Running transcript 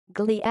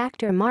Glee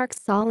actor Mark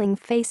Salling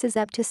faces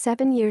up to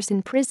 7 years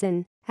in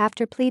prison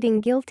after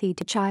pleading guilty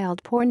to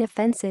child porn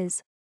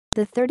offenses.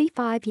 The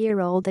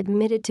 35-year-old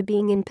admitted to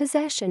being in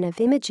possession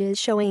of images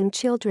showing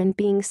children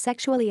being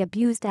sexually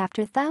abused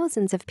after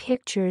thousands of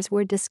pictures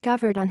were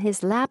discovered on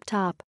his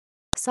laptop.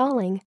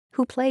 Salling,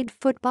 who played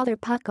footballer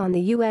Puck on the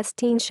U.S.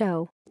 teen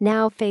show,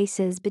 now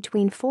faces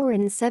between 4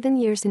 and 7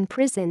 years in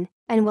prison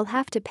and will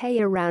have to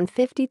pay around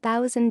 $50,000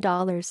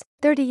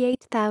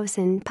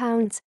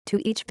 £38,000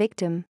 to each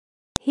victim.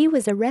 He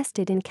was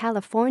arrested in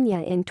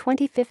California in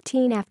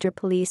 2015 after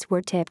police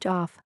were tipped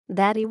off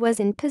that he was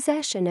in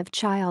possession of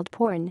child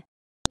porn.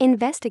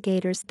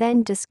 Investigators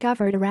then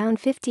discovered around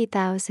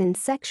 50,000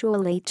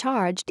 sexually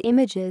charged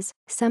images,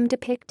 some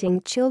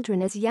depicting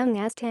children as young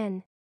as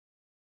 10.